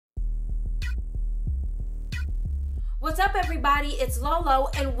What's up, everybody? It's Lolo,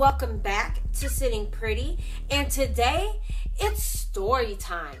 and welcome back to Sitting Pretty. And today, it's story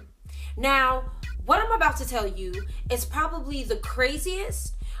time. Now, what I'm about to tell you is probably the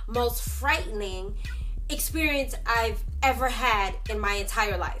craziest, most frightening experience I've ever had in my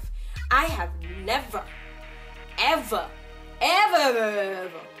entire life. I have never, ever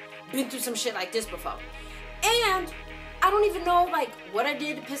been through some shit like this before. And I don't even know, what I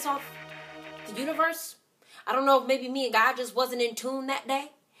did to piss off the universe. I don't know if maybe me and God just wasn't in tune that day,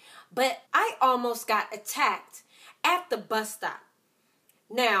 but I almost got attacked at the bus stop.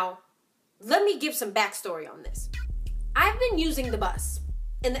 Now, let me give some backstory on this. I've been using the bus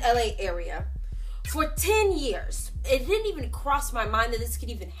in the LA area for 10 years. It didn't even cross my mind that this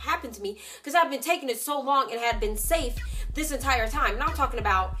could even happen to me because I've been taking it so long and had been safe this entire time. And I'm talking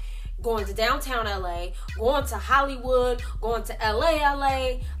about going to downtown LA, going to Hollywood, going to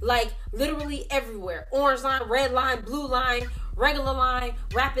LA, like literally everywhere. Orange line, red line, blue line, regular line,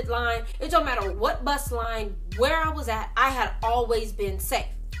 rapid line. It don't matter what bus line, where I was at, I had always been safe.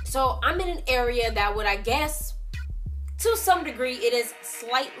 So I'm in an area that would, I guess, to some degree, it is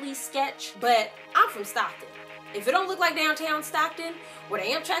slightly sketch, but I'm from Stockton. If it don't look like downtown Stockton, where the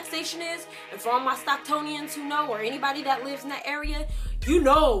Amtrak station is, and for all my Stocktonians who know, or anybody that lives in that area, you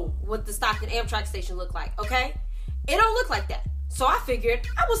know what the Stockton Amtrak station look like, okay? It don't look like that. So I figured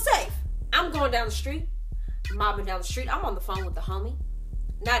I was safe. I'm going down the street, mobbing down the street. I'm on the phone with the homie,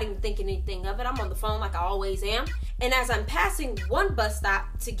 not even thinking anything of it. I'm on the phone like I always am. And as I'm passing one bus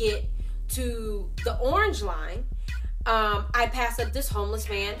stop to get to the orange line, I pass up this homeless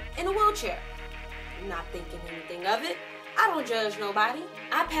man in a wheelchair. Not thinking anything of it. I don't judge nobody.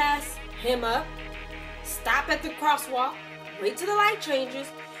 I pass him up, stop at the crosswalk, wait till the light changes,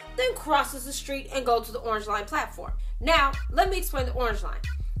 then crosses the street and go to the orange line platform. Now, let me explain the orange line.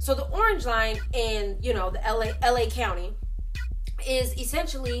 So the orange line in, the LA County is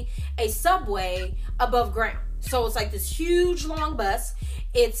essentially a subway above ground. So it's like this huge long bus.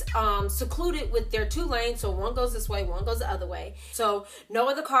 It's secluded with their two lanes, so one goes this way, one goes the other way. So no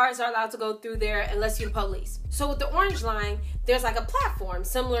other cars are allowed to go through there unless you're the police. So with the orange line, there's like a platform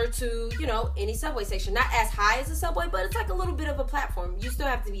similar to, any subway station. Not as high as a subway, but it's like a little bit of a platform. You still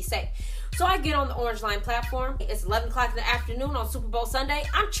have to be safe. So I get on the orange line platform. It's 11 o'clock in the afternoon on Super Bowl Sunday.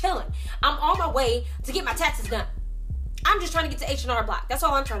 I'm chilling. I'm on my way to get my taxes done. I'm just trying to get to H&R Block. That's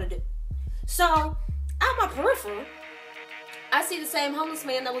all I'm trying to do. So out my peripheral, I see the same homeless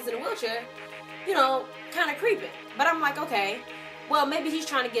man that was in a wheelchair, kind of creeping. But I'm like, okay, well, maybe he's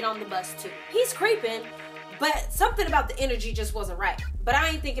trying to get on the bus too. He's creeping, but something about the energy just wasn't right. But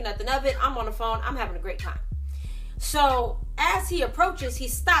I ain't thinking nothing of it. I'm on the phone. I'm having a great time. So as he approaches, he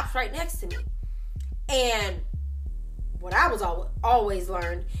stops right next to me. And what I was always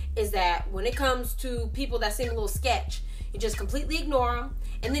learned is that when it comes to people that seem a little sketch, you just completely ignore them,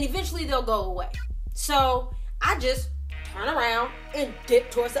 and then eventually they'll go away. So I just turn around and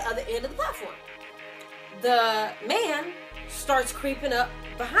dip towards the other end of the platform. The man starts creeping up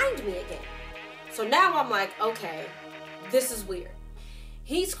behind me again. So now I'm like, okay, this is weird.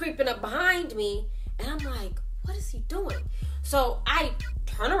 He's creeping up behind me, and I'm like, what is he doing? So I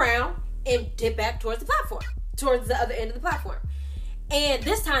turn around and dip back towards the platform, towards the other end of the platform. And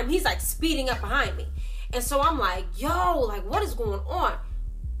this time he's like speeding up behind me. And so I'm like, yo, what is going on?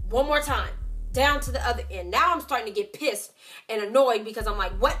 One more time. Down to the other end. Now I'm starting to get pissed and annoyed because I'm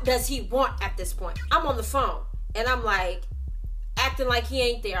like, what does he want at this point? I'm on the phone and I'm like acting like he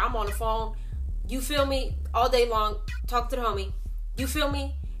ain't there. I'm on the phone. You feel me? All day long. Talk to the homie. You feel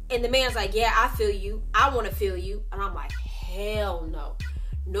me? And the man's like, yeah, I feel you. I want to feel you. And I'm like, hell no.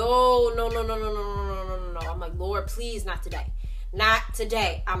 No. I'm like, Lord, please, not today. Not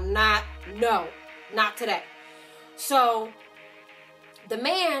today. Not today. So the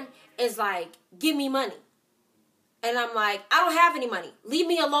man is like, give me money. And I'm like, I don't have any money. Leave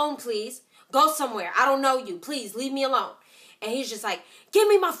me alone, please. Go somewhere. I don't know you. Please, leave me alone. And he's just like, give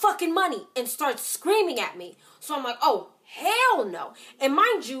me my fucking money, and starts screaming at me. So I'm like, oh, hell no. And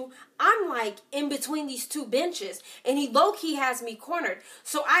mind you, I'm like in between these two benches, and he low-key has me cornered.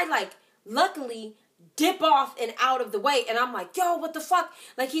 So I luckily dip off and out of the way. And I'm like, yo, what the fuck?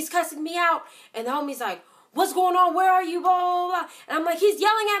 He's cussing me out. And the homie's like, what's going on? Where are you? Blah, blah, blah. And I'm like, he's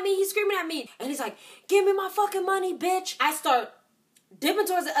yelling at me. He's screaming at me. And he's like, give me my fucking money, bitch. I start dipping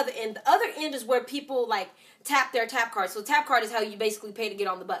towards the other end. The other end is where people tap their tap card. So tap card is how you basically pay to get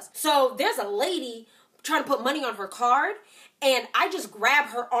on the bus. So there's a lady trying to put money on her card. And I just grab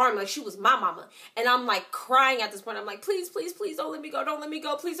her arm like she was my mama. And I'm crying at this point. I'm like, please, please, please don't let me go. Don't let me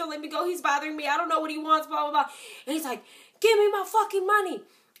go. Please don't let me go. He's bothering me. I don't know what he wants, blah, blah, blah. And he's like, give me my fucking money.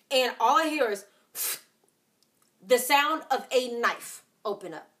 And all I hear is, the sound of a knife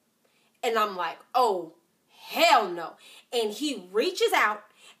open up. And I'm like, oh, hell no. And he reaches out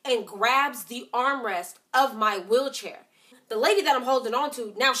and grabs the armrest of my wheelchair. The lady that I'm holding on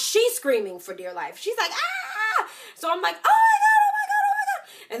to, now she's screaming for dear life. She's like, ah! So I'm like, oh my God, oh my God, oh my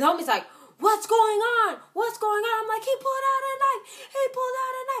God. And the homie's like, what's going on? What's going on? I'm like, he pulled out a knife. He pulled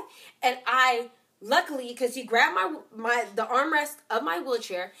out a knife. And I, luckily, because he grabbed the armrest of my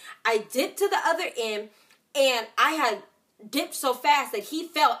wheelchair, I dipped to the other end, and I had dipped so fast that he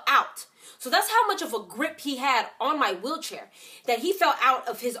fell out. So that's how much of a grip he had on my wheelchair, that he fell out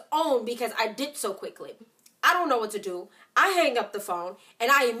of his own because I dipped so quickly. I don't know what to do. I hang up the phone,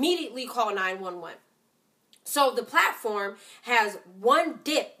 and I immediately call 911. So the platform has one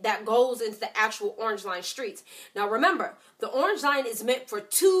dip that goes into the actual Orange Line streets. Now remember, the Orange Line is meant for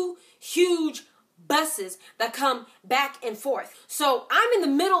two huge buses that come back and forth. So I'm in the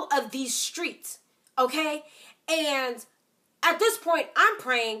middle of these streets, okay? And at this point, I'm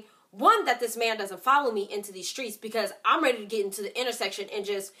praying, one, that this man doesn't follow me into these streets, because I'm ready to get into the intersection and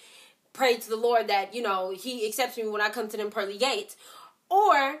just pray to the Lord that, you know, he accepts me when I come to them pearly gates.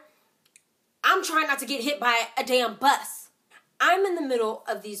 Or I'm trying not to get hit by a damn bus. I'm in the middle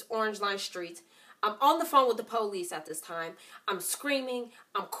of these Orange Line streets. I'm on the phone with the police at this time. I'm screaming,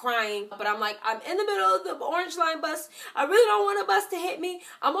 I'm crying, but I'm like, I'm in the middle of the Orange Line bus. I really don't want a bus to hit me.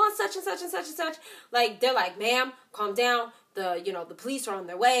 I'm on such and such and such and such. Like, they're like, ma'am, calm down. The police are on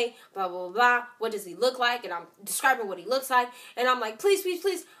their way, blah, blah, blah, blah. What does he look like? And I'm describing what he looks like. And I'm like, please, please,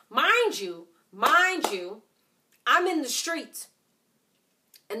 please. Mind you, I'm in the streets.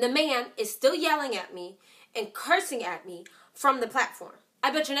 And the man is still yelling at me and cursing at me from the platform.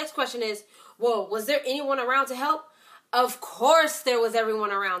 I bet your next question is, whoa, was there anyone around to help? Of course there was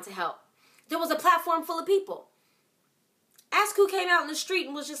everyone around to help. There was a platform full of people. Ask who came out in the street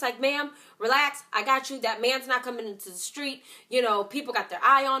and was just like, ma'am, relax, I got you. That man's not coming into the street. You know, people got their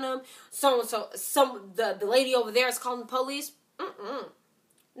eye on him. The lady over there is calling the police.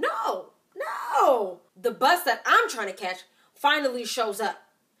 No. The bus that I'm trying to catch finally shows up.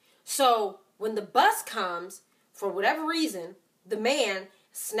 So when the bus comes, for whatever reason, the man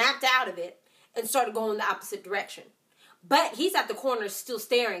snapped out of it and started going the opposite direction. But he's at the corner still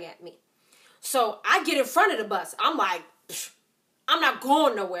staring at me. So I get in front of the bus. I'm like, I'm not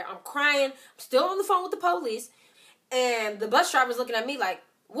going nowhere. I'm crying. I'm still on the phone with the police. And the bus driver's looking at me like,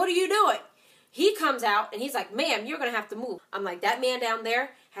 what are you doing? He comes out and he's like, ma'am, you're going to have to move. I'm like, that man down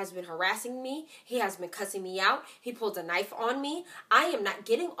there has been harassing me. He has been cussing me out. He pulled a knife on me. I am not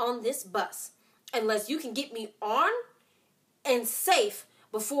getting on this bus unless you can get me on and safe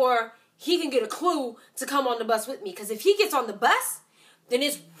before he can get a clue to come on the bus with me. Because if he gets on the bus, then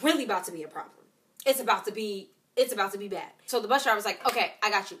it's really about to be a problem. It's about to be bad. So the bus driver's like, okay, I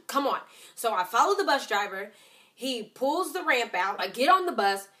got you. Come on. So I follow the bus driver. He pulls the ramp out. I get on the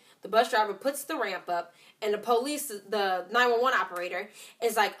bus. The bus driver puts the ramp up. And the police, the 911 operator,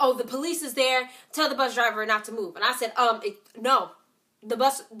 is like, oh, the police is there. Tell the bus driver not to move. And I said, no. The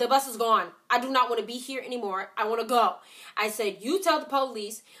bus is gone. I do not want to be here anymore. I want to go. I said, you tell the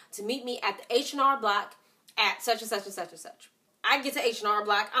police to meet me at the H&R Block at such and such and such and such. I get to H&R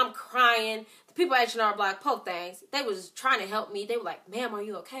Block. I'm crying. The people at H&R Block, po things, they was trying to help me. They were like, ma'am, are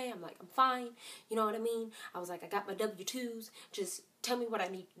you okay? I'm like, I'm fine. You know what I mean? I was like, I got my W-2s. Just tell me what I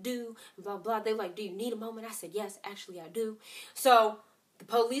need to do. And blah, blah. They were like, do you need a moment? I said, yes, actually I do. So the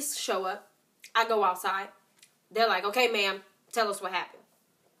police show up. I go outside. They're like, okay, ma'am, tell us what happened.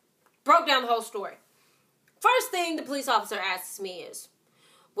 Broke down the whole story. First thing the police officer asks me is,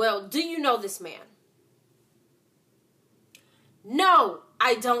 well, do you know this man? No,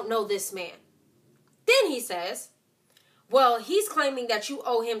 I don't know this man. Then he says, well, he's claiming that you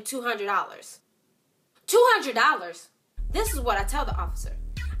owe him $200. $200? This is what I tell the officer.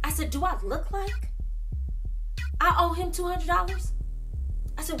 I said, do I look like I owe him $200?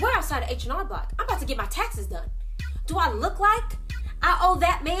 I said, we're outside of H&R Block. I'm about to get my taxes done. Do I look like I owe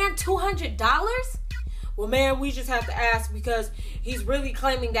that man $200? Well, man, we just have to ask because he's really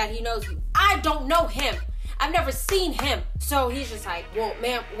claiming that he knows you. I don't know him. I've never seen him. So he's just like, well,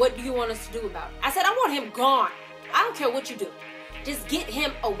 ma'am, what do you want us to do about it? I said, I want him gone. I don't care what you do. Just get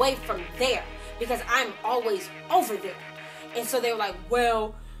him away from there because I'm always over there. And so they were like,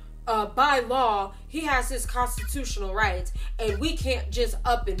 well, by law, he has his constitutional rights, and we can't just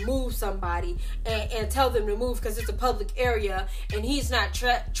up and move somebody and tell them to move because it's a public area, and he's not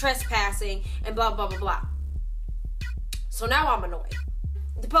trespassing, and blah, blah, blah, blah. So now I'm annoyed.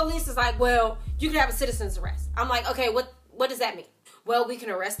 The police is like, well, you can have a citizen's arrest. I'm like, okay, what does that mean? Well, we can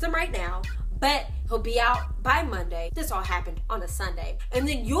arrest him right now, but he'll be out by Monday. This all happened on a Sunday. And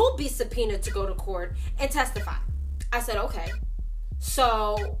then you'll be subpoenaed to go to court and testify. I said, okay.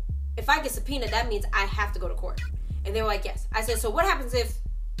 So if I get subpoenaed, that means I have to go to court. And they were like, yes. I said, so what happens if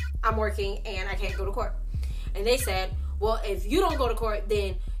I'm working and I can't go to court? And they said, well, if you don't go to court,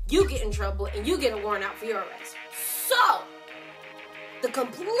 then you get in trouble and you get a warrant out for your arrest. So the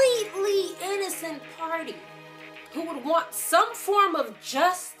completely innocent party who would want some form of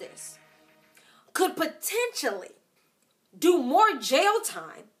justice could potentially do more jail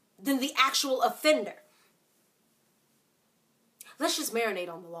time than the actual offender. Let's just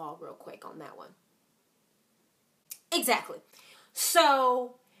marinate on the law real quick on that one. Exactly.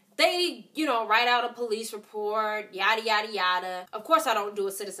 So they, write out a police report, yada, yada, yada. Of course, I don't do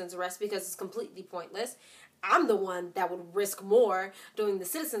a citizen's arrest because it's completely pointless. I'm the one that would risk more doing the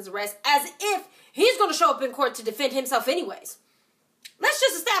citizen's arrest, as if he's going to show up in court to defend himself anyways. Let's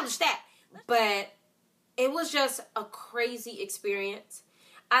just establish that. But it was just a crazy experience.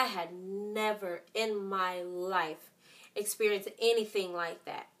 I had never in my life experienced anything like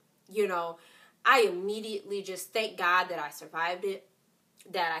that. I immediately just thank God that I survived it,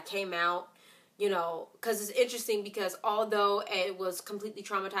 that I came out, because it's interesting because although it was completely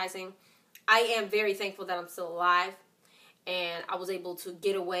traumatizing, I am very thankful that I'm still alive and I was able to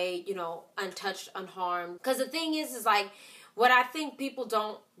get away, untouched, unharmed. Because the thing is like, what I think people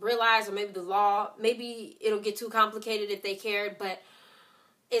don't realize, or maybe the law, maybe it'll get too complicated if they cared, but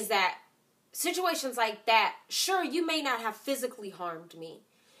is that situations like that, sure, you may not have physically harmed me,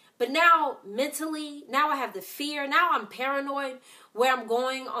 but now mentally, now I have the fear, now I'm paranoid where I'm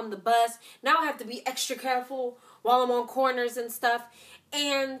going on the bus, now I have to be extra careful while I'm on corners and stuff,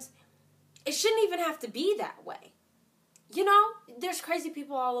 and it shouldn't even have to be that way. There's crazy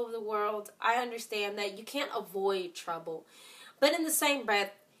people all over the world. I understand that you can't avoid trouble. But in the same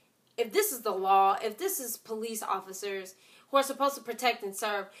breath, if this is the law, if this is police officers who are supposed to protect and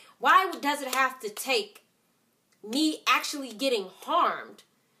serve, why does it have to take me actually getting harmed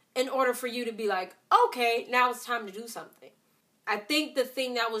in order for you to be like, okay, now it's time to do something? I think the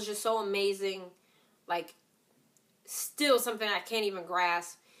thing that was just so amazing, like still something I can't even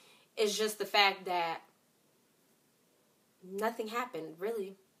grasp, is just the fact that nothing happened,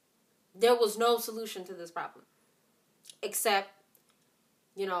 really. There was no solution to this problem. Except,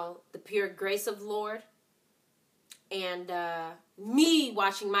 the pure grace of the Lord. And me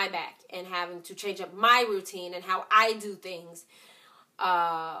watching my back and having to change up my routine and how I do things,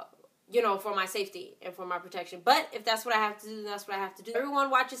 for my safety and for my protection. But if that's what I have to do, then that's what I have to do. Everyone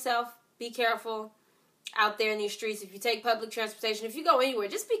watch yourself. Be careful out there in these streets. If you take public transportation, if you go anywhere,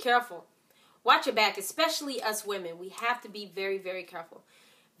 just be careful. Watch your back, especially us women. We have to be very, very careful.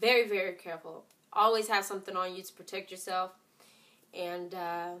 Very, very careful. Always have something on you to protect yourself. And,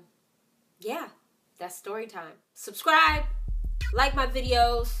 yeah, that's story time. Subscribe. Like my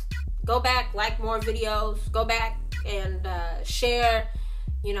videos. Go back, like more videos. Go back and share.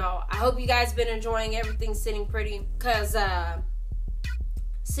 I hope you guys been enjoying everything Sitting Pretty. Because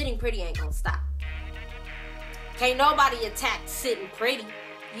Sitting Pretty ain't gonna stop. Can't nobody attack Sitting Pretty.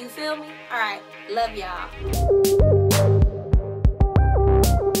 You feel me? Alright, love y'all.